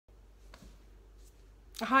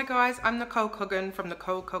Hi guys, I'm Nicole Coggan from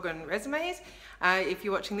Nicole Coggan Resumes. If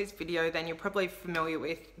you're watching this video, then you're probably familiar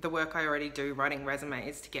with the work I already do writing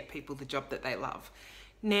resumes to get people the job that they love.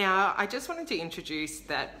 Now, I just wanted to introduce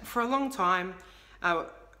that for a long time,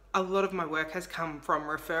 a lot of my work has come from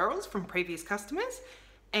referrals from previous customers,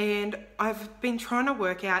 and I've been trying to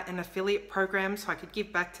work out an affiliate program so I could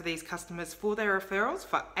give back to these customers for their referrals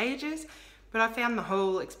for ages, but I found the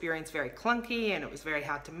whole experience very clunky and it was very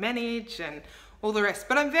hard to manage and all the rest.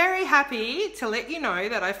 But I'm very happy to let you know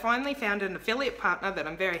that I finally found an affiliate partner that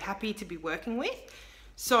I'm very happy to be working with.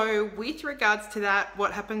 So with regards to that,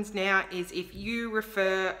 what happens now is if you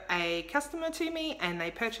refer a customer to me and they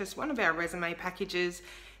purchase one of our resume packages,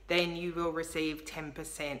 then you will receive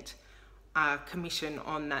 10% commission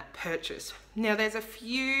on that purchase. Now there's a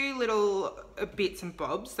few little bits and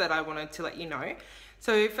bobs that I wanted to let you know.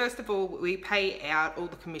 So first of all, we pay out all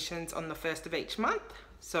the commissions on the 1st of each month.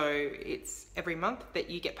 So it's every month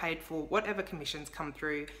that you get paid for whatever commissions come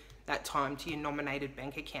through that time to your nominated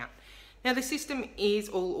bank account. Now the system is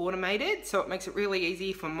all automated, so it makes it really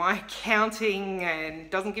easy for my accounting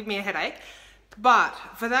and doesn't give me a headache. But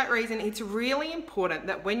for that reason, it's really important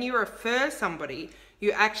that when you refer somebody,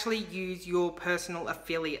 you actually use your personal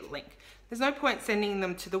affiliate link. There's no point sending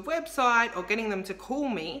them to the website or getting them to call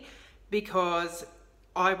me because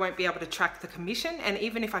I won't be able to track the commission, and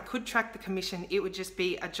even if I could track the commission, it would just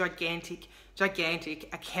be a gigantic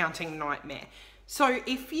accounting nightmare. So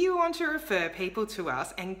if you want to refer people to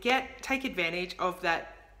us and take advantage of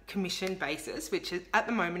that commission basis, which is, at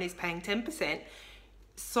the moment is paying 10%,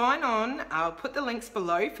 sign on. I'll put the links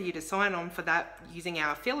below for you to sign on for that using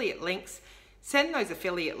our affiliate links. Send those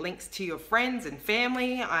affiliate links to your friends and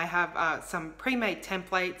family. I have some pre-made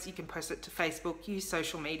templates. You can post it to Facebook, use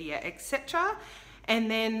social media, etc.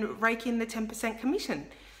 and then rake in the 10% commission.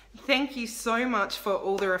 Thank you so much for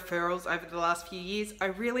all the referrals over the last few years. I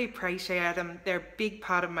really appreciate them. They're a big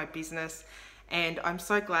part of my business, and I'm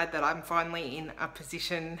so glad that I'm finally in a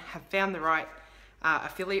position, have found the right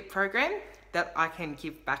affiliate program that I can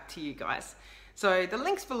give back to you guys. So the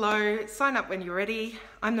link's below, sign up when you're ready.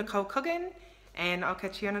 I'm Nicole Coggan, and I'll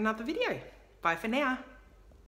catch you on another video. Bye for now.